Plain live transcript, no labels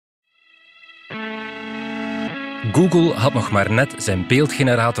Google had nog maar net zijn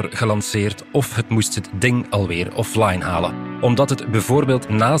beeldgenerator gelanceerd of het moest het ding alweer offline halen. Omdat het bijvoorbeeld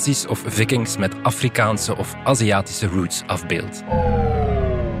nazi's of Vikings met Afrikaanse of Aziatische roots afbeeldt.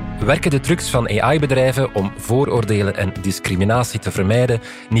 Werken de trucs van AI-bedrijven om vooroordelen en discriminatie te vermijden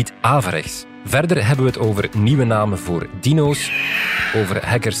niet averechts? Verder hebben we het over nieuwe namen voor dino's, over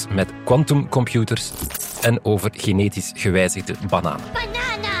hackers met quantumcomputers en over genetisch gewijzigde bananen.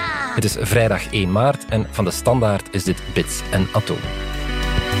 Banana! Het is vrijdag 1 maart en van de Standaard is dit Bits en Atomen.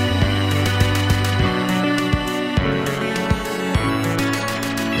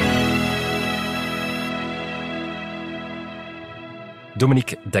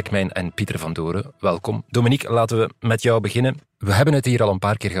 Dominique Dekmijn en Pieter van Doren, welkom. Dominique, laten we met jou beginnen. We hebben het hier al een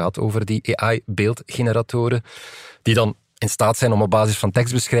paar keer gehad over die AI-beeldgeneratoren, die dan in staat zijn om op basis van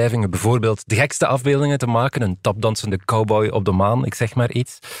tekstbeschrijvingen bijvoorbeeld de gekste afbeeldingen te maken. Een tapdansende cowboy op de maan, ik zeg maar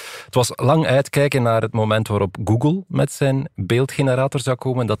iets. Het was lang uitkijken naar het moment waarop Google met zijn beeldgenerator zou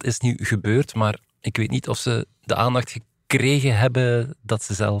komen. Dat is nu gebeurd, maar ik weet niet of ze de aandacht gekregen hebben dat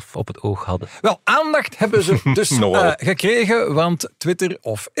ze zelf op het oog hadden. Wel, aandacht hebben ze dus gekregen, want Twitter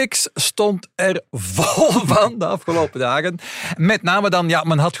of X stond er vol van de afgelopen dagen. Met name dan,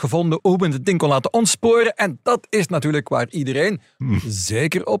 men had gevonden hoe men het ding kon laten ontsporen. En dat is natuurlijk waar iedereen,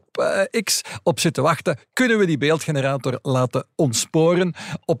 zeker op X, op zit te wachten. Kunnen we die beeldgenerator laten ontsporen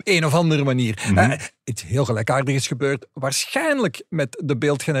op een of andere manier? Iets heel gelijkaardigs is gebeurd. Waarschijnlijk met de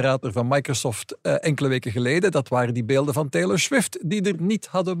beeldgenerator van Microsoft enkele weken geleden. Dat waren die beelden van Taylor Swift die er niet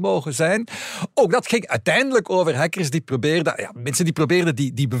hadden mogen zijn. Ook dat ging uiteindelijk over hackers die probeerden, mensen die probeerden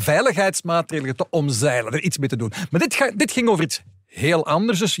die beveiligheidsmaatregelen te omzeilen, er iets mee te doen. Maar dit ging over iets heel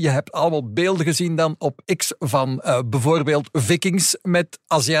anders. Dus je hebt allemaal beelden gezien dan op X van bijvoorbeeld Vikings met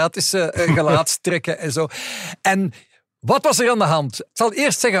Aziatische gelaatstrekken en zo. En wat was er aan de hand? Ik zal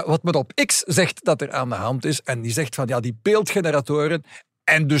eerst zeggen wat men op X zegt dat er aan de hand is. En die zegt van die beeldgeneratoren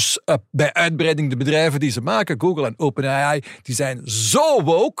en dus bij uitbreiding de bedrijven die ze maken, Google en OpenAI, die zijn zo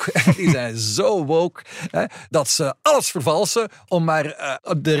woke, dat ze alles vervalsen om maar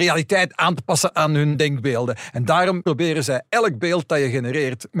de realiteit aan te passen aan hun denkbeelden. En daarom proberen zij elk beeld dat je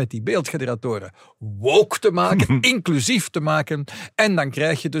genereert met die beeldgeneratoren woke te maken, inclusief te maken. En dan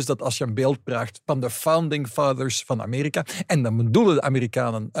krijg je dus dat als je een beeld vraagt van de founding fathers van Amerika, en dan bedoelen de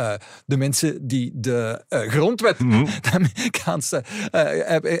Amerikanen de mensen die de grondwet, de Amerikaanse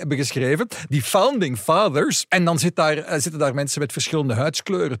hebben geschreven, die founding fathers, en dan zitten daar mensen met verschillende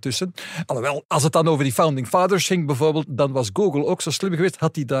huidskleuren tussen. Alhoewel, als het dan over die founding fathers ging bijvoorbeeld, dan was Google ook zo slim geweest,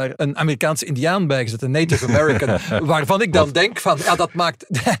 had hij daar een Amerikaanse Indiaan bij gezet, een Native American, waarvan ik dan denk van,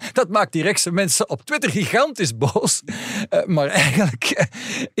 dat maakt die rechtse mensen op Twitter gigantisch boos. Maar eigenlijk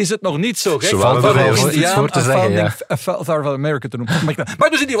is het nog niet zo gek van een Indiaan een founding father van Amerika te noemen. Maar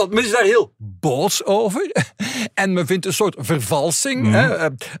dus in ieder geval, men is daar heel boos over. En men vindt een soort vervalsing.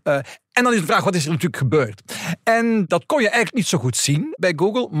 En dan is de vraag, wat is er natuurlijk gebeurd? En dat kon je eigenlijk niet zo goed zien bij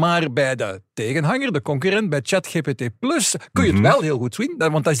Google, maar bij de tegenhanger, de concurrent, bij ChatGPT+, kun je het wel heel goed zien,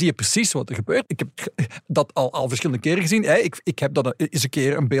 want dan zie je precies wat er gebeurt. Ik heb dat al verschillende keren gezien. Ik heb dan eens een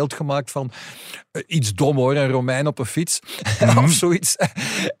keer een beeld gemaakt van iets dom hoor, een Romein op een fiets, of zoiets.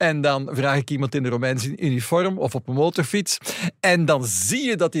 En dan vraag ik iemand in de Romeinse uniform of op een motorfiets. En dan zie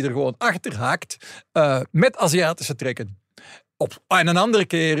je dat hij er gewoon achter haakt met Aziatische trekken. En een andere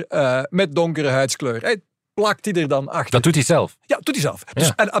keer met donkere huidskleur. Plakt hij er dan achter. Dat doet hij zelf? Ja, doet hij zelf. Ja.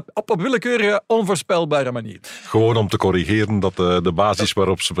 Dus, en op willekeurige, onvoorspelbare manier. Gewoon om te corrigeren dat de basis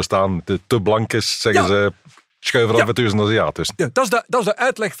waarop ze bestaan te blank is, zeggen ze, schuiven af met een Aziat tussen. Ja, dat is de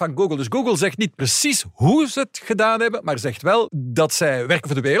uitleg van Google. Dus Google zegt niet precies hoe ze het gedaan hebben, maar zegt wel dat zij werken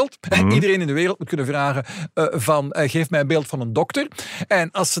voor de wereld. Iedereen in de wereld moet kunnen vragen geef mij een beeld van een dokter.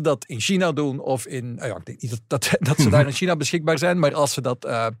 En als ze dat in China doen, of in... ik denk niet dat ze daar in China beschikbaar zijn, maar als ze dat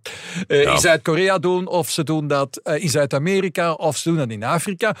in Zuid-Korea doen, of ze doen dat in Zuid-Amerika, of ze doen dat in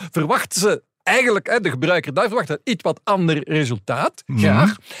Afrika, verwachten ze eigenlijk, de gebruiker daar verwacht een iets wat ander resultaat,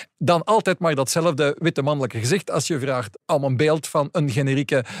 graag, dan altijd maar datzelfde witte mannelijke gezicht als je vraagt om een beeld van een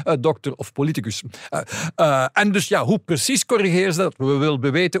generieke dokter of politicus. En dus hoe precies corrigeren ze dat? We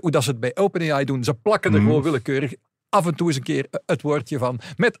willen weten hoe dat ze het bij OpenAI doen. Ze plakken er gewoon willekeurig af en toe eens een keer het woordje van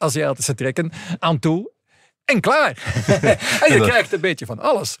met Aziatische trekken aan toe. En klaar. En je krijgt een beetje van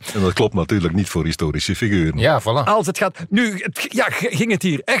alles. En dat klopt natuurlijk niet voor historische figuren. Ja, voilà. Als het gaat... Nu, ging het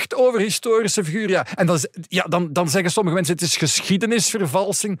hier echt over historische figuren? Ja. En dan zeggen sommige mensen, het is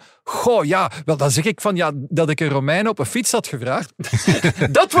geschiedenisvervalsing. Wel, dan zeg ik van, dat ik een Romein op een fiets had gevraagd.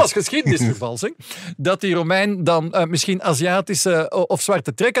 Dat was geschiedenisvervalsing. Dat die Romein dan misschien Aziatische of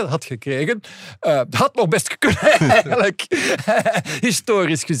zwarte trekken had gekregen. Had nog best kunnen, eigenlijk.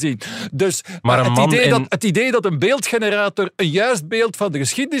 Historisch gezien. Dus maar het idee idee dat een beeldgenerator een juist beeld van de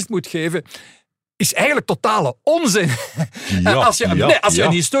geschiedenis moet geven, is eigenlijk totale onzin. Als je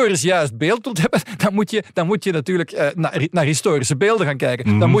een historisch juist beeld wilt hebben, dan moet je natuurlijk naar historische beelden gaan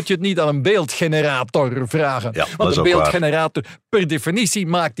kijken. Dan moet je het niet aan een beeldgenerator vragen. Ja, want een beeldgenerator per definitie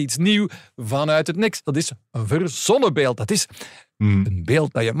maakt iets nieuw vanuit het niks. Dat is een verzonnen beeld. Dat is een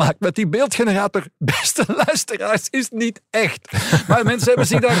beeld dat je maakt met die beeldgenerator. Beste luisteraars, is niet echt. Maar mensen hebben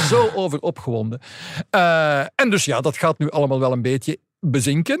zich daar zo over opgewonden. En dus dat gaat nu allemaal wel een beetje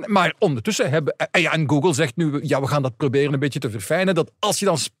bezinken, maar ondertussen en Google zegt nu, we gaan dat proberen een beetje te verfijnen, dat als je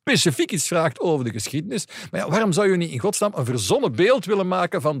dan specifiek iets vraagt over de geschiedenis, maar waarom zou je niet in godsnaam een verzonnen beeld willen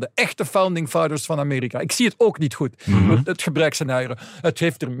maken van de echte founding fathers van Amerika? Ik zie het ook niet goed, het gebruiksscenario. Het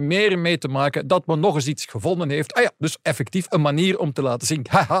heeft er meer mee te maken dat men nog eens iets gevonden heeft. Dus effectief een manier om te laten zien,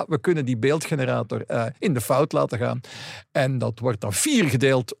 we kunnen die beeldgenerator in de fout laten gaan. En dat wordt dan 4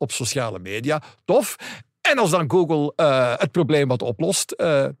 gedeeld op sociale media. Tof. En als dan Google het probleem wat oplost,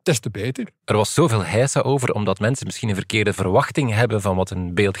 des te beter. Er was zoveel heisa over, omdat mensen misschien een verkeerde verwachting hebben van wat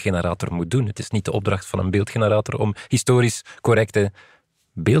een beeldgenerator moet doen. Het is niet de opdracht van een beeldgenerator om historisch correcte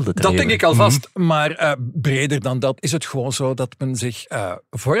beelden te dat leveren. denk ik alvast, maar breder dan dat is het gewoon zo dat men zich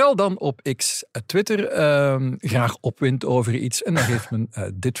vooral dan op X, Twitter, graag opwindt over iets. En daar heeft men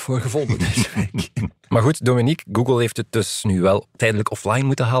dit voor gevonden deze week. Maar goed, Dominique, Google heeft het dus nu wel tijdelijk offline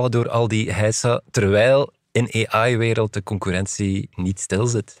moeten halen door al die heisa, terwijl in AI-wereld de concurrentie niet stil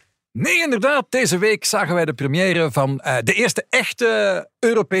zit. Nee, inderdaad. Deze week zagen wij de première van de eerste echte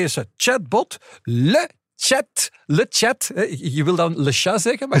Europese chatbot, Le Chat. Je wil dan Le Chat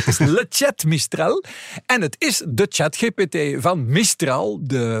zeggen, maar het is Le Chat Mistral. En het is de ChatGPT van Mistral,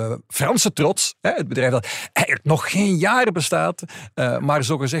 de Franse trots. Het bedrijf dat eigenlijk nog geen jaar bestaat, maar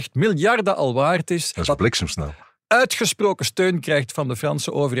zogezegd miljarden al waard is. Dat is bliksemsnel. Uitgesproken steun krijgt van de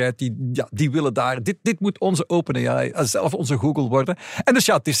Franse overheid. Die willen daar. Dit moet onze OpenAI, zelf onze Google worden. En dus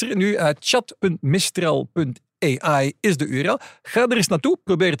het is er nu. chat.mistral.ai is de URL. Ga er eens naartoe,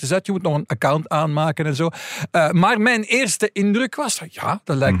 probeer het eens uit. Je moet nog een account aanmaken en zo. Maar mijn eerste indruk was,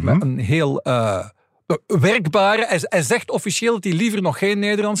 dat lijkt me een heel werkbare. Hij zegt officieel dat hij liever nog geen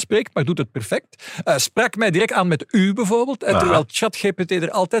Nederlands spreekt, maar doet het perfect. Sprak mij direct aan met u bijvoorbeeld, terwijl ChatGPT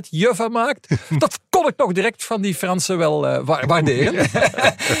er altijd je van maakt. Dat kon ik toch direct van die Fransen wel waarderen.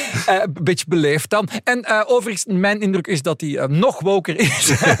 Een beetje beleefd dan. En overigens, mijn indruk is dat hij nog woker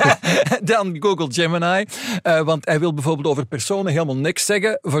is dan Google Gemini. Want hij wil bijvoorbeeld over personen helemaal niks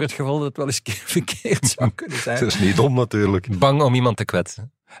zeggen, voor het geval dat het wel eens verkeerd zou kunnen zijn. Dat is niet dom natuurlijk. Bang om iemand te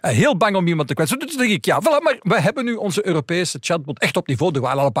kwetsen. Heel bang om iemand te kwetsen. Dus denk ik, voilà, maar we hebben nu onze Europese chatbot echt op niveau. Er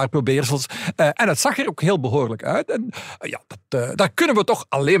waren al een paar probeersels. En het zag er ook heel behoorlijk uit. En daar kunnen we toch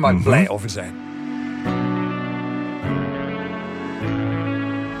alleen maar blij over zijn.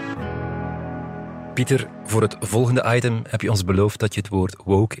 Pieter, voor het volgende item heb je ons beloofd dat je het woord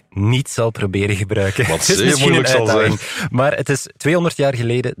woke niet zal proberen gebruiken. Wat zeer moeilijk zal zijn. Maar het is 200 jaar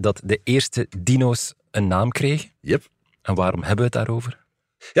geleden dat de eerste dino's een naam kregen. Yep. En waarom hebben we het daarover?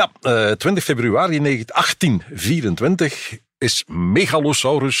 Ja, 20 februari 1824 is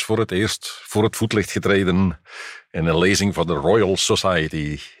Megalosaurus voor het eerst voor het voetlicht getreden in een lezing van de Royal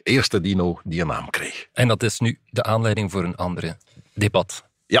Society. Eerste dino die een naam kreeg. En dat is nu de aanleiding voor een andere debat.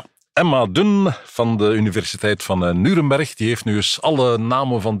 Ja, Emma Dunn van de Universiteit van Nuremberg, die heeft nu eens alle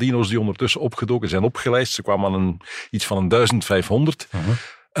namen van dino's die ondertussen opgedoken zijn opgelijst. Ze kwamen aan iets van 1500.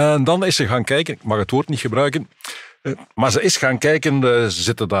 En dan is ze gaan kijken, ik mag het woord niet gebruiken, maar ze is gaan kijken,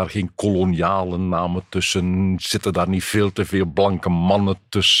 zitten daar geen koloniale namen tussen? Zitten daar niet veel te veel blanke mannen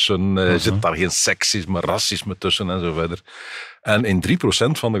tussen? Zit daar geen seksisme, racisme tussen en zo verder? En in 3%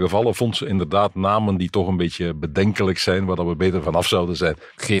 van de gevallen vond ze inderdaad namen die toch een beetje bedenkelijk zijn, waar we beter vanaf zouden zijn.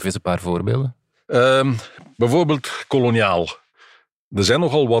 Geef eens een paar voorbeelden. Bijvoorbeeld koloniaal. Er zijn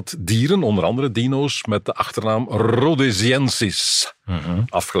nogal wat dieren, onder andere dino's, met de achternaam Rhodesiensis.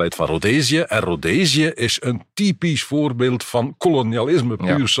 Afgeleid van Rhodesië. En Rhodesië is een typisch voorbeeld van kolonialisme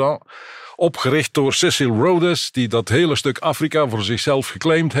puur sang. Opgericht door Cecil Rhodes, die dat hele stuk Afrika voor zichzelf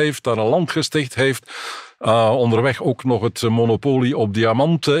geclaimd heeft, daar een land gesticht heeft. Onderweg ook nog het monopolie op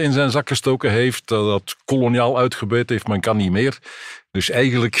diamanten in zijn zak gestoken heeft. Dat koloniaal uitgebuit heeft, men kan niet meer. Dus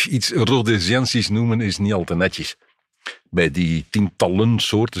eigenlijk iets Rhodesiensis noemen is niet al te netjes. Bij die tientallen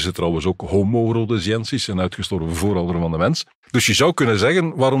soorten zit trouwens ook Homo rhodesiensis, een uitgestorven voorouder van de mens. Dus je zou kunnen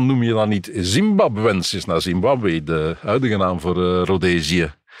zeggen, waarom noem je dan niet Zimbabwensis naar Zimbabwe, de huidige naam voor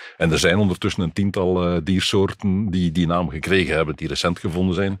Rhodesië? En er zijn ondertussen een tiental diersoorten die die naam gekregen hebben, die recent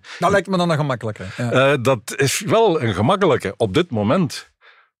gevonden zijn. Dat lijkt me dan een gemakkelijke. Ja. Dat is wel een gemakkelijke op dit moment.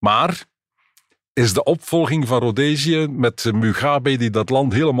 Maar is de opvolging van Rhodesië met Mugabe die dat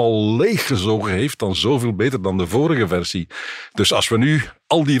land helemaal leeggezogen heeft dan zoveel beter dan de vorige versie. Dus als we nu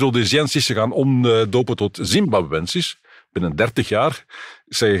al die Rhodesiensissen gaan omdopen tot Zimbabwensis, binnen 30 jaar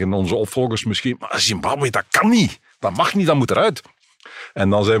zeggen onze opvolgers misschien, maar Zimbabwe, dat kan niet, dat mag niet, dat moet eruit. En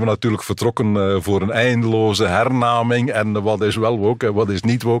dan zijn we natuurlijk vertrokken voor een eindeloze hernaming en wat is wel woke en wat is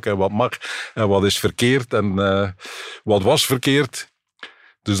niet woke en wat mag en wat is verkeerd en wat was verkeerd.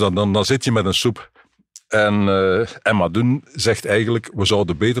 Dus dan zit je met een soep. En Madoun zegt eigenlijk, we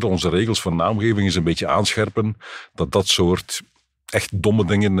zouden beter onze regels voor naamgeving eens een beetje aanscherpen, dat soort echt domme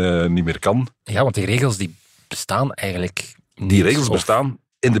dingen niet meer kan. Ja, want die regels die bestaan eigenlijk niet. Die regels bestaan.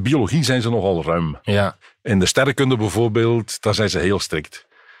 In de biologie zijn ze nogal ruim. Ja. In de sterrenkunde bijvoorbeeld, daar zijn ze heel strikt.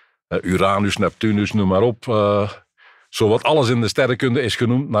 Uranus, Neptunus, noem maar op. Zowat alles in de sterrenkunde is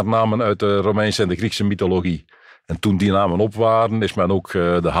genoemd naar namen uit de Romeinse en de Griekse mythologie. En toen die namen op waren, is men ook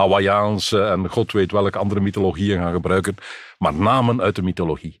de Hawaiiaanse en god weet welke andere mythologieën gaan gebruiken. Maar namen uit de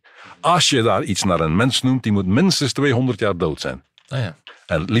mythologie. Als je daar iets naar een mens noemt, die moet minstens 200 jaar dood zijn. Ah, ja.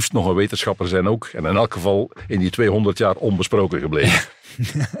 En het liefst nog een wetenschapper zijn ook. En in elk geval in die 200 jaar onbesproken gebleven.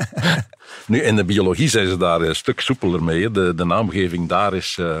 Nu, in de biologie zijn ze daar een stuk soepeler mee. De naamgeving daar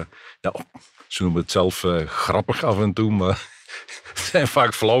is, ze noemen het zelf grappig af en toe, maar het zijn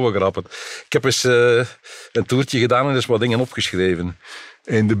vaak flauwe grappen. Ik heb eens een toertje gedaan en eens wat dingen opgeschreven.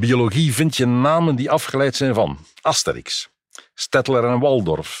 In de biologie vind je namen die afgeleid zijn van Asterix, Stettler en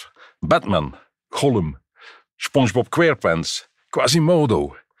Waldorf, Batman, Gollum, SpongeBob SquarePants,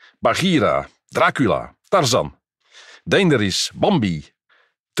 Quasimodo, Bagheera, Dracula, Tarzan, Daenerys, Bambi,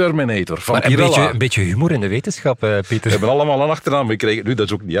 Terminator, Vampirella. Maar een beetje humor in de wetenschap, Pieter. We hebben allemaal een achternaam gekregen. Nu, dat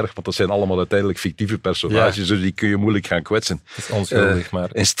is ook niet erg, want dat zijn allemaal uiteindelijk fictieve personages, dus die kun je moeilijk gaan kwetsen. Dat is onschuldig, maar...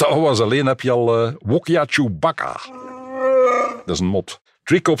 In Star Wars alleen heb je al Wokya Chewbacca. Dat is een mot.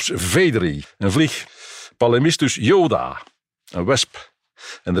 Tricops Vederi, een vlieg. Palemistus Yoda, een wesp.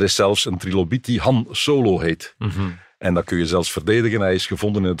 En er is zelfs een trilobit die Han Solo heet. Mm-hmm. En dat kun je zelfs verdedigen. Hij is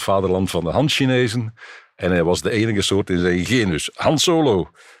gevonden in het vaderland van de Han-Chinezen. En hij was de enige soort in zijn genus. Han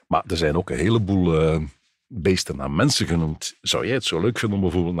Solo. Maar er zijn ook een heleboel beesten naar mensen genoemd. Zou jij het zo leuk vinden om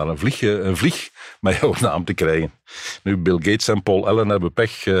bijvoorbeeld naar een vlieg met jouw naam te krijgen? Nu, Bill Gates en Paul Allen hebben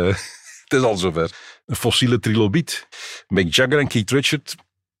pech. Het is al zover. Een fossiele trilobiet. Mick Jagger en Keith Richards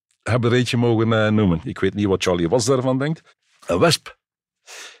hebben er eentje mogen noemen. Ik weet niet wat Charlie Watts daarvan denkt. Een wesp.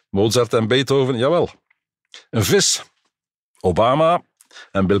 Mozart en Beethoven, jawel. Een vis. Obama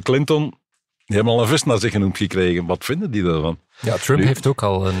en Bill Clinton, die hebben al een vis naar zich genoemd gekregen. Wat vinden die daarvan? Ja, Trump heeft ook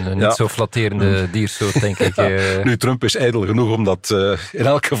al een niet zo flatterende diersoort, denk ik. Nu, Trump is ijdel genoeg om dat in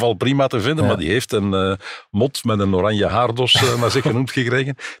elk geval prima te vinden, maar die heeft een mot met een oranje haardos naar zich genoemd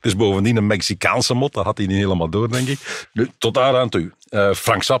gekregen. Het is bovendien een Mexicaanse mot, dat had hij niet helemaal door, denk ik. Nu, tot daar aan toe.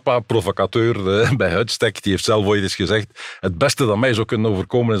 Frank Zappa, provocateur bij uitstek, die heeft zelf ooit eens gezegd, het beste dat mij zou kunnen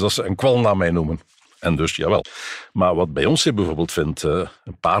overkomen is als ze een kwal naar mij noemen. En dus, jawel. Maar wat Beyoncé bijvoorbeeld vindt,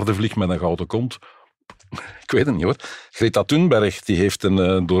 een paardenvlieg met een gouden kont, ik weet het niet hoor. Greta Thunberg die heeft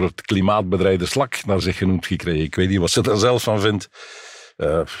een door het klimaat bedreigde slak naar zich genoemd gekregen. Ik weet niet wat ze daar zelf van vindt.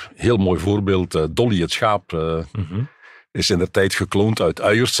 Heel mooi voorbeeld. Dolly het schaap is in de tijd gekloond uit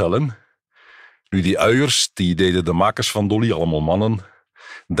uiercellen. Nu die uiers, die deden de makers van Dolly, allemaal mannen,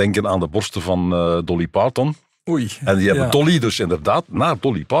 denken aan de borsten van Dolly Parton. Oei. En die hebben Dolly dus inderdaad naar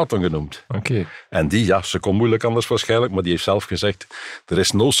Dolly Parton genoemd. Okay. En die, ze kon moeilijk anders waarschijnlijk, maar die heeft zelf gezegd, there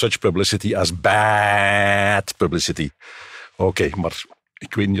is no such publicity as bad publicity. Oké, maar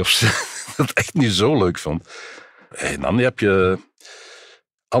ik weet niet of ze dat echt niet zo leuk vond. En dan heb je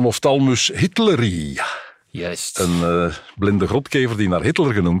Anophthalmus hitleri. Juist. Een blinde grotkever die naar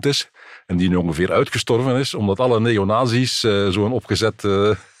Hitler genoemd is en die nu ongeveer uitgestorven is, omdat alle neonazis zo'n opgezet...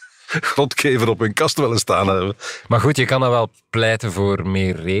 grotkever op hun kast willen staan hebben. Maar goed, je kan dan wel pleiten voor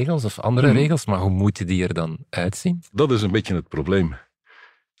meer regels of andere regels, maar hoe moeten die er dan uitzien? Dat is een beetje het probleem.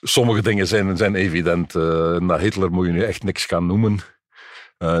 Sommige dingen zijn evident. Naar Hitler moet je nu echt niks gaan noemen.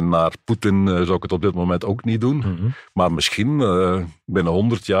 Naar Poetin zou ik het op dit moment ook niet doen. Mm-hmm. Maar misschien binnen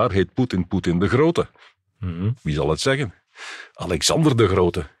 100 jaar heet Poetin de Grote. Mm-hmm. Wie zal het zeggen? Alexander de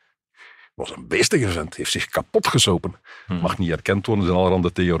Grote. Was een beestige vent, heeft zich kapot gesopen. Mag niet erkend worden, er zijn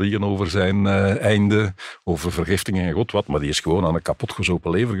allerhande theorieën over zijn einde, over vergiftingen en god wat, maar die is gewoon aan een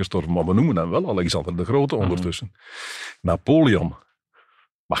kapotgezopen lever gestorven. Maar we noemen hem wel Alexander de Grote ondertussen. Napoleon,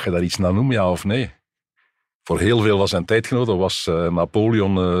 mag je daar iets naar noemen, ja of nee? Voor heel veel van zijn tijdgenoten was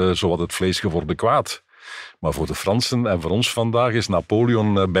Napoleon zowat het vlees geworden kwaad. Maar voor de Fransen en voor ons vandaag is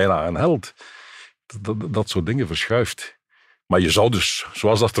Napoleon bijna een held. Dat soort dingen verschuift. Maar je zou dus,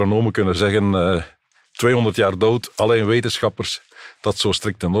 zoals astronomen kunnen zeggen, 200 jaar dood, alleen wetenschappers, dat zo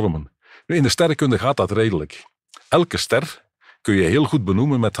strikte normen. Nu, in de sterrenkunde gaat dat redelijk. Elke ster kun je heel goed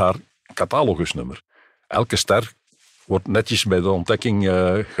benoemen met haar catalogusnummer. Elke ster wordt netjes bij de ontdekking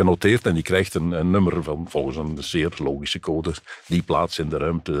genoteerd en die krijgt een nummer van volgens een zeer logische code. Die plaats in de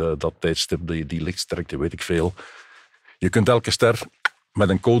ruimte, dat tijdstip, die lichtsterkte, weet ik veel. Je kunt elke ster met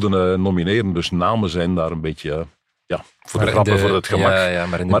een code nomineren, dus namen zijn daar een beetje voor de grappen, voor het gemak.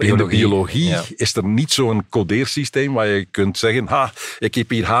 Maar in de biologie is er niet zo'n codeersysteem waar je kunt zeggen, ik heb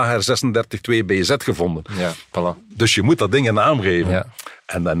hier HR362BZ gevonden. Ja, voilà. Dus je moet dat ding een naam geven. Ja.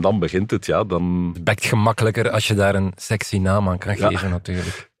 En dan begint het, dan... Het bekt gemakkelijker als je daar een sexy naam aan kan geven,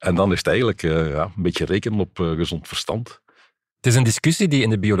 natuurlijk. En dan is het eigenlijk een beetje rekenen op gezond verstand. Het is een discussie die in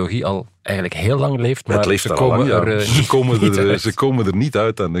de biologie al eigenlijk heel lang leeft, maar ze komen er niet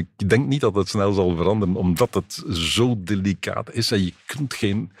uit. En ik denk niet dat het snel zal veranderen, omdat het zo delicaat is. En je kunt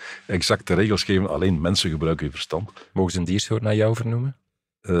geen exacte regels geven, alleen mensen gebruiken je verstand. Mogen ze een diersoort naar jou vernoemen?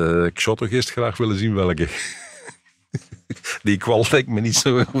 Ik zou toch eerst graag willen zien welke. Die kwal lijkt me niet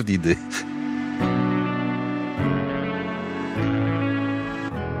zo'n goed idee.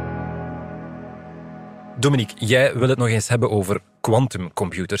 Dominique, jij wil het nog eens hebben over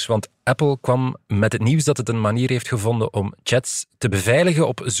quantumcomputers. Want Apple kwam met het nieuws dat het een manier heeft gevonden om chats te beveiligen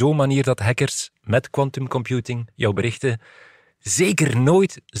op zo'n manier dat hackers met quantumcomputing jouw berichten zeker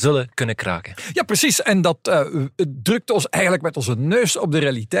nooit zullen kunnen kraken. Ja, precies. En dat drukt ons eigenlijk met onze neus op de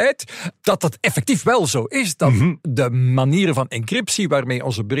realiteit dat het effectief wel zo is. Dat de manieren van encryptie waarmee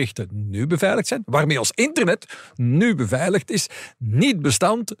onze berichten nu beveiligd zijn, waarmee ons internet nu beveiligd is, niet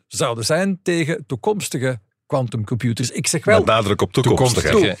bestand zouden zijn tegen toekomstige quantumcomputers. Ik zeg wel... Met nadruk op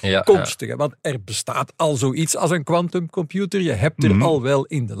toekomstige. Toekomstige. Want er bestaat al zoiets als een quantumcomputer. Je hebt er al wel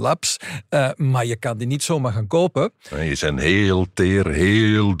in de labs. Maar je kan die niet zomaar gaan kopen. Die zijn heel teer,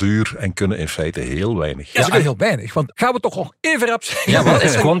 heel duur en kunnen in feite heel weinig. Ja, ze kunnen heel weinig. Want gaan we toch nog even rap zeggen. Ja, wat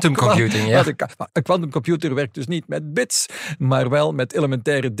is quantumcomputing? Ja. Een quantumcomputer werkt dus niet met bits, maar wel met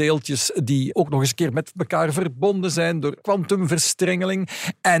elementaire deeltjes die ook nog eens een keer met elkaar verbonden zijn door kwantumverstrengeling.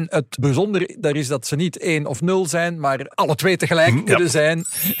 En het bijzondere daar is dat ze niet 1 of 0 zijn, maar alle twee tegelijk kunnen zijn.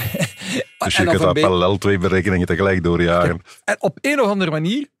 Dus je kunt daar parallel 2 berekeningen tegelijk doorjagen. En op een of andere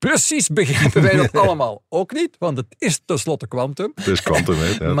manier, precies begrijpen wij dat allemaal ook niet, want het is tenslotte kwantum. Het is kwantum,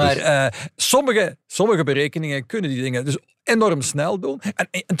 hè. Ja, maar sommige berekeningen kunnen die dingen dus enorm snel doen. En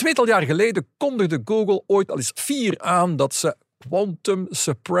een tweetal jaar geleden kondigde Google ooit al eens 4 aan dat ze Quantum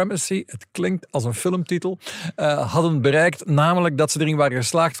Supremacy, het klinkt als een filmtitel, hadden bereikt. Namelijk dat ze erin waren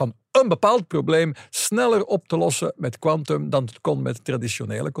geslaagd van een bepaald probleem sneller op te lossen met quantum dan het kon met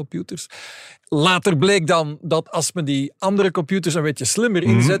traditionele computers. Later bleek dan dat als men die andere computers een beetje slimmer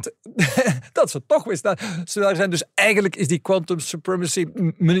inzet, dat ze toch weer sneller zijn. Dus eigenlijk is die quantum supremacy,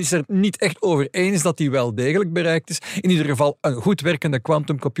 men is er niet echt over eens dat die wel degelijk bereikt is. In ieder geval een goed werkende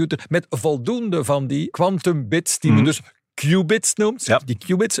quantumcomputer met voldoende van die quantum bits die men dus qubits noemt. Ja. Die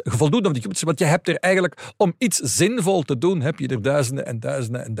qubits, voldoende aan die qubits, want je hebt er eigenlijk, om iets zinvol te doen, heb je er duizenden en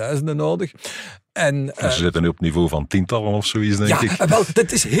duizenden en duizenden nodig. En, ze zitten nu op niveau van tientallen of zoiets, denk ik. Ja, wel,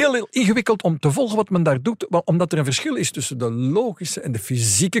 het is heel ingewikkeld om te volgen wat men daar doet, omdat er een verschil is tussen de logische en de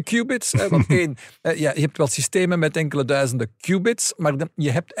fysieke qubits. Want je hebt wel systemen met enkele duizenden qubits, maar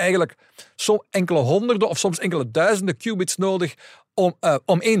je hebt eigenlijk enkele honderden of soms enkele duizenden qubits nodig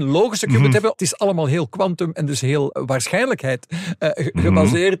om 1 logische qubit te hebben. Het is allemaal heel kwantum en dus heel waarschijnlijkheid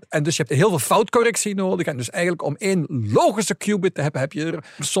gebaseerd. En dus je hebt heel veel foutcorrectie nodig. En dus eigenlijk om 1 logische qubit te hebben, heb je er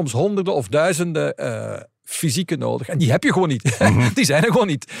soms honderden of duizenden fysieke nodig. En die heb je gewoon niet. Die zijn er gewoon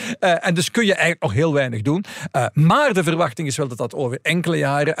niet. En dus kun je eigenlijk nog heel weinig doen. Maar de verwachting is wel dat over enkele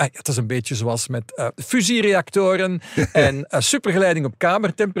jaren... het is een beetje zoals met fusiereactoren en supergeleiding op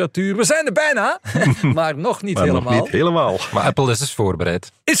kamertemperatuur. We zijn er bijna, maar nog niet helemaal. Nog niet helemaal. Maar Apple is dus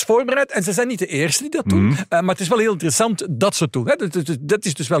voorbereid. Is voorbereid en ze zijn niet de eerste die dat doen. Maar het is wel heel interessant dat ze het doen. Dat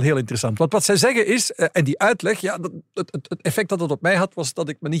is dus wel heel interessant. Want wat zij zeggen is, en die uitleg, het effect dat het op mij had, was dat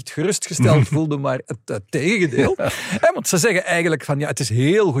ik me niet gerustgesteld voelde, maar het tegendeel. Want ze zeggen eigenlijk van, het is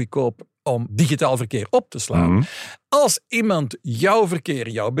heel goedkoop om digitaal verkeer op te slaan. Als iemand jouw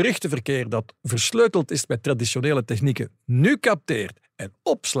berichtenverkeer dat versleuteld is met traditionele technieken, nu capteert en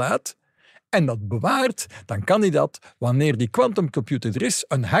opslaat, en dat bewaart, dan kan hij dat, wanneer die quantumcomputer er is,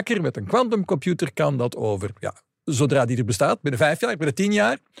 een hacker met een quantumcomputer kan dat over, zodra die er bestaat, binnen 5 jaar, binnen 10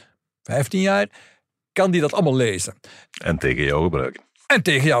 jaar, 15 jaar, kan die dat allemaal lezen. En tegen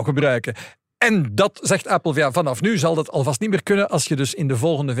jou gebruiken. En dat zegt Apple, vanaf nu zal dat alvast niet meer kunnen als je dus in de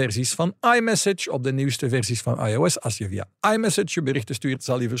volgende versies van iMessage, op de nieuwste versies van iOS, als je via iMessage je berichten stuurt,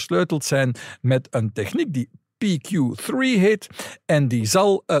 zal die versleuteld zijn met een techniek die PQ3 heet. En die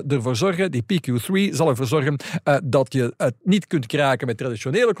zal ervoor zorgen, die PQ3 zal ervoor zorgen dat je het niet kunt kraken met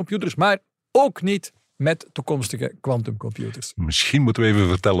traditionele computers, maar ook niet met toekomstige quantumcomputers. Misschien moeten we even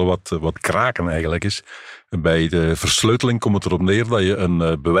vertellen wat kraken eigenlijk is. Bij de versleuteling komt het erop neer dat je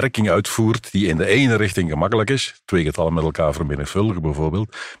een bewerking uitvoert die in de ene richting gemakkelijk is, 2 getallen met elkaar vermenigvuldigen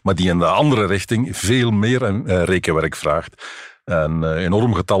bijvoorbeeld, maar die in de andere richting veel meer rekenwerk vraagt. Een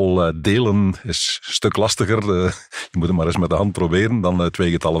enorm getal delen is een stuk lastiger. Je moet het maar eens met de hand proberen dan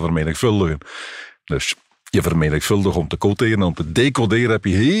 2 getallen vermenigvuldigen. Dus je vermenigvuldigt om te coderen en om te decoderen heb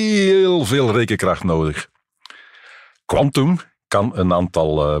je heel veel rekenkracht nodig. Quantum kan een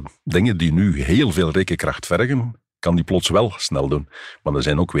aantal dingen die nu heel veel rekenkracht vergen, kan die plots wel snel doen. Maar er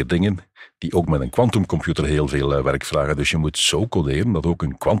zijn ook weer dingen die ook met een quantumcomputer heel veel werk vragen. Dus je moet zo coderen dat ook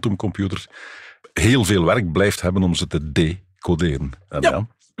een quantumcomputer heel veel werk blijft hebben om ze te decoderen. En ja.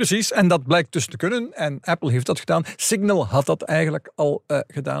 Precies, en dat blijkt dus te kunnen. En Apple heeft dat gedaan. Signal had dat eigenlijk al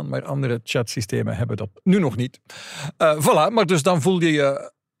gedaan, maar andere chatsystemen hebben dat nu nog niet. Voilà, maar dus dan voel je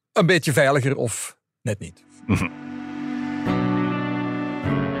je een beetje veiliger of net niet. Mm-hmm.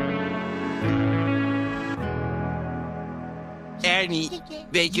 Ernie,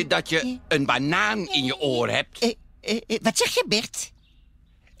 weet je dat je een banaan in je oor hebt? Wat zeg je, Bert?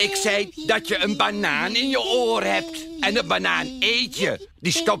 Ik zei dat je een banaan in je oor hebt. En een banaan eet je.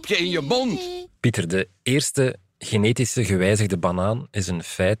 Die stop je in je mond. Pieter, de eerste genetische gewijzigde banaan is een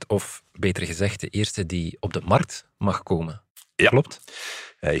feit, of beter gezegd, de eerste die op de markt mag komen. Ja. Klopt?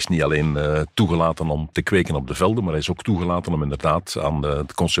 Hij is niet alleen toegelaten om te kweken op de velden, maar hij is ook toegelaten om inderdaad aan de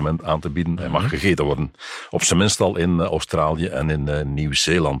consument aan te bieden. Hij mag gegeten worden. Op zijn minst al in Australië en in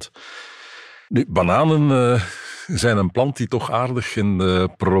Nieuw-Zeeland. Nu, bananen zijn een plant die toch aardig in de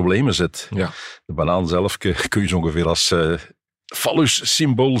problemen zit. Ja. De banaan zelf kun je zo ongeveer als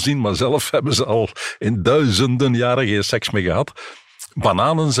phallus-symbool zien, maar zelf hebben ze al in duizenden jaren geen seks meer gehad.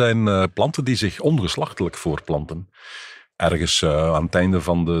 Bananen zijn planten die zich ongeslachtelijk voortplanten. Ergens aan het einde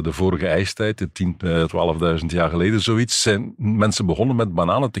van de vorige ijstijd, 12.000 jaar geleden zoiets, zijn mensen begonnen met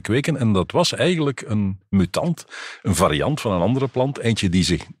bananen te kweken. En dat was eigenlijk een mutant, een variant van een andere plant. Eentje die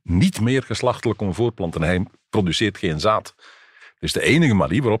zich niet meer geslachtelijk kon voortplanten. Hij produceert geen zaad. Dus de enige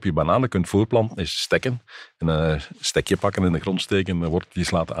manier waarop je bananen kunt voortplanten is stekken. Een stekje pakken, in de grond steken,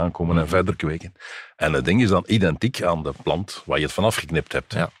 worteltjes laten aankomen en verder kweken. En het ding is dan identiek aan de plant waar je het vanaf geknipt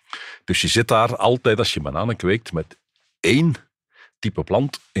hebt. Ja. Dus je zit daar altijd, als je bananen kweekt, met 1 type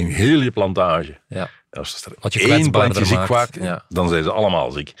plant in heel je plantage. Ja. Als er Wat je 1 plantje kwetsbaarder ziek maakt. kwaakt, Ja. dan zijn ze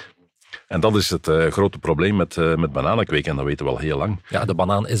allemaal ziek. En dat is het grote probleem met bananenkweken, en dat weten we al heel lang. Ja, de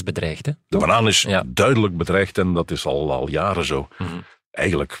banaan is bedreigd, hè? De banaan is Ja. duidelijk bedreigd en dat is al jaren zo. Mm-hmm.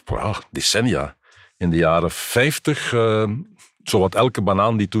 Eigenlijk decennia. In de jaren 50, zowat elke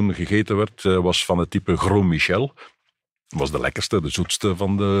banaan die toen gegeten werd, was van het type Gros Michel. Dat was de lekkerste, de zoetste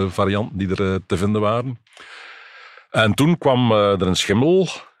van de varianten die er te vinden waren. En toen kwam er een schimmel,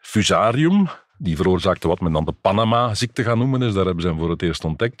 Fusarium, die veroorzaakte wat men dan de Panama-ziekte gaan noemen is. Daar hebben ze hem voor het eerst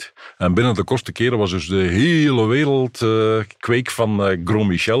ontdekt. En binnen de kortste keren was dus de hele wereld kweek van Gros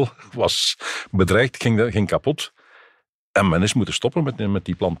Michel was bedreigd, ging kapot. En men is moeten stoppen met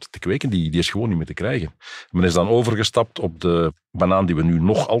die plant te kweken. Die is gewoon niet meer te krijgen. Men is dan overgestapt op de banaan die we nu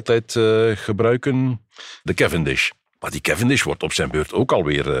nog altijd gebruiken, de Cavendish. Maar die Cavendish wordt op zijn beurt ook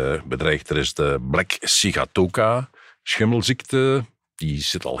alweer bedreigd. Er is de Black Sigatoka schimmelziekte. Die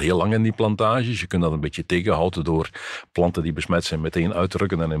zit al heel lang in die plantages. Je kunt dat een beetje tegenhouden door planten die besmet zijn meteen uit te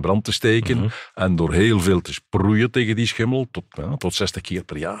rukken en in brand te steken. Mm-hmm. En door heel veel te sproeien tegen die schimmel, tot 60 keer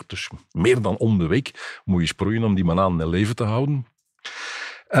per jaar. Dus meer dan om de week moet je sproeien om die banaan in leven te houden.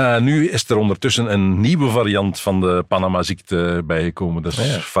 Nu is er ondertussen een nieuwe variant van de Panama-ziekte bijgekomen. Dat is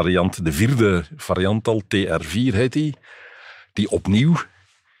de 4e variant al, TR4 heet die. Die opnieuw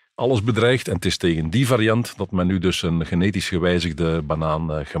alles bedreigt. En het is tegen die variant dat men nu dus een genetisch gewijzigde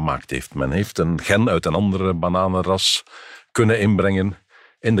banaan gemaakt heeft. Men heeft een gen uit een andere bananenras kunnen inbrengen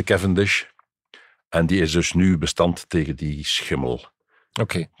in de Cavendish. En die is dus nu bestand tegen die schimmel.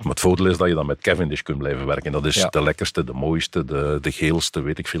 Okay. Maar het voordeel is dat je dan met Cavendish kunt blijven werken. Dat is de lekkerste, de mooiste, de geelste,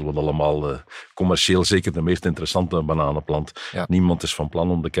 weet ik veel wat allemaal. Commercieel zeker de meest interessante bananenplant. Ja. Niemand is van plan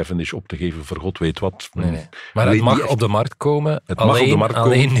om de Cavendish op te geven voor god weet wat. Nee. Maar het mag op de markt komen.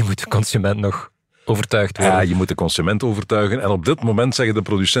 Alleen nu moet de consument nog overtuigd worden. Ja, je moet de consument overtuigen. En op dit moment zeggen de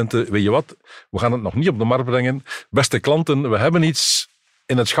producenten, weet je wat, we gaan het nog niet op de markt brengen. Beste klanten, we hebben iets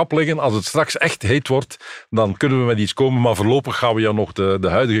in het schap liggen. Als het straks echt heet wordt, dan kunnen we met iets komen. Maar voorlopig gaan we jou nog de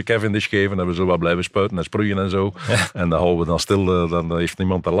huidige Cavendish geven. En we zullen wel blijven spuiten en sproeien en zo. Ja. En dan houden we dan stil. Dan heeft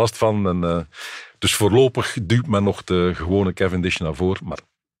niemand er last van. En, dus voorlopig duwt men nog de gewone Cavendish naar voren. Maar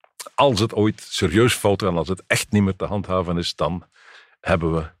als het ooit serieus fout gaat en als het echt niet meer te handhaven is, dan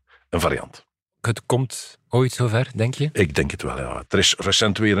hebben we een variant. Het komt ooit zover, denk je? Ik denk het wel, ja. Er is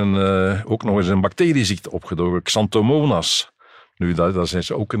recent weer ook nog eens een bacterieziekte opgedoken, Xanthomonas. Nu, daar zijn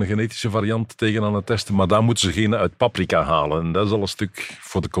ze ook een genetische variant tegen aan het testen, maar daar moeten ze genen uit paprika halen. En dat is al een stuk,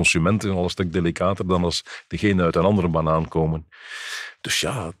 voor de consumenten, al een stuk delicater dan als de genen uit een andere banaan komen. Dus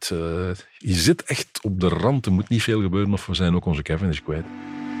ja, je zit echt op de rand. Er moet niet veel gebeuren of we zijn ook onze Cavendish kwijt.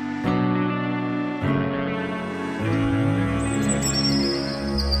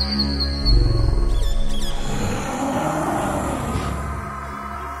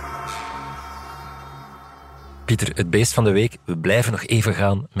 Pieter, het beest van de week. We blijven nog even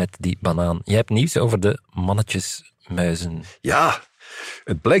gaan met die banaan. Je hebt nieuws over de mannetjesmuizen. Ja,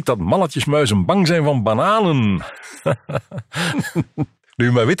 het blijkt dat mannetjesmuizen bang zijn van bananen.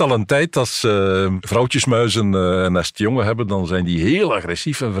 Nu, men weet al een tijd, als vrouwtjesmuizen een nestjongen hebben, dan zijn die heel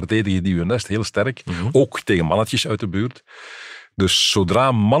agressief en verdedigen die hun nest heel sterk. Ook tegen mannetjes uit de buurt. Dus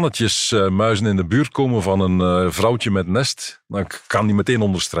zodra mannetjesmuizen in de buurt komen van een vrouwtje met nest, dan kan die meteen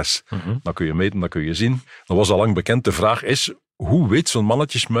onder stress. Dan kun je meten, dan kun je zien. Dat was al lang bekend. De vraag is, hoe weet zo'n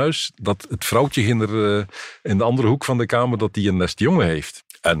mannetjesmuis dat het vrouwtje in de andere hoek van de kamer dat die een nestjongen heeft?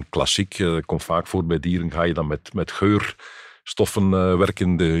 En klassiek, komt vaak voor bij dieren, ga je dan met geurstoffen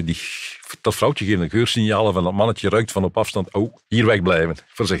werken. Dat vrouwtje geeft een geursignalen van dat mannetje ruikt van op afstand. Oh, hier wegblijven,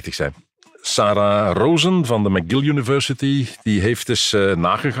 voorzichtig zijn. Sarah Rosen van de McGill University, die heeft eens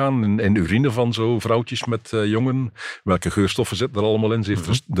nagegaan in urine van zo vrouwtjes met jongen. Welke geurstoffen zitten er allemaal in? Ze heeft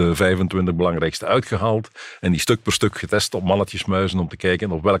dus de 25 belangrijkste uitgehaald en die stuk per stuk getest op mannetjesmuizen om te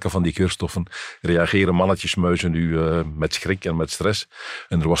kijken op welke van die geurstoffen reageren mannetjesmuizen nu met schrik en met stress.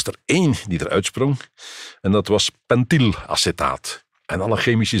 En er was er één die eruit sprong en dat was pentylacetaat. En alle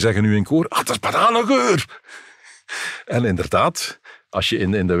chemici zeggen nu in koor, dat is bananengeur! En inderdaad, als je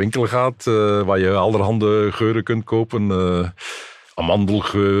in de winkel gaat, waar je allerhande geuren kunt kopen,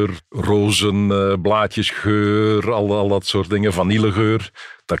 amandelgeur, rozenblaadjesgeur, al dat soort dingen, vanillegeur,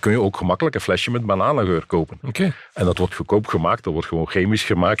 dan kun je ook gemakkelijk een flesje met bananengeur kopen. Okay. En dat wordt goedkoop gemaakt, dat wordt gewoon chemisch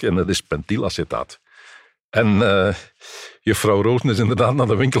gemaakt en dat is pentylacetaat. En juffrouw Rozen is inderdaad naar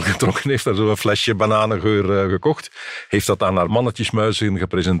de winkel getrokken, heeft daar zo'n flesje bananengeur gekocht, heeft dat aan haar mannetjesmuizen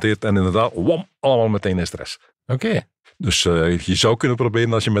gepresenteerd en inderdaad, wam, allemaal meteen in stress. Oké. Dus je zou kunnen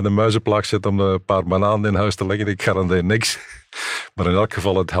proberen als je met een muizenplaag zit om een paar bananen in huis te leggen. Ik garandeer niks. Maar in elk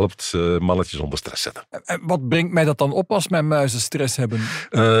geval, het helpt mannetjes onder stress zetten. En wat brengt mij dat dan op als mijn muizen stress hebben?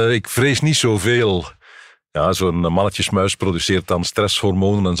 Ik vrees niet zoveel. Ja, zo'n mannetjesmuis produceert dan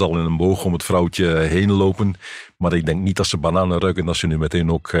stresshormonen en zal in een boog om het vrouwtje heen lopen. Maar ik denk niet dat ze bananen ruiken dat ze nu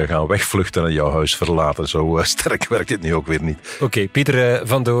meteen ook gaan wegvluchten en jouw huis verlaten. Zo sterk werkt het nu ook weer niet. Oké, Pieter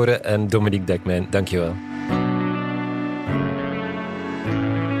van Doren en Dominique Dekmijn, dankjewel.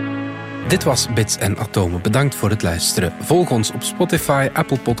 Dit was Bits en Atomen. Bedankt voor het luisteren. Volg ons op Spotify,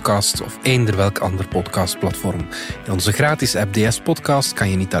 Apple Podcasts of eender welk ander podcastplatform. In onze gratis app DS Podcast kan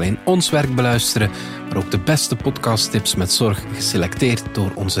je niet alleen ons werk beluisteren, maar ook de beste podcasttips met zorg geselecteerd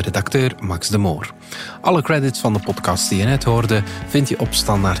door onze redacteur Max de Moor. Alle credits van de podcast die je net hoorde vind je op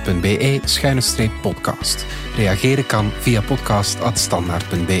standaard.be/podcast. Reageren kan via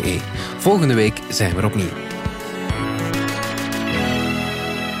podcast@standaard.be. Volgende week zijn we er opnieuw.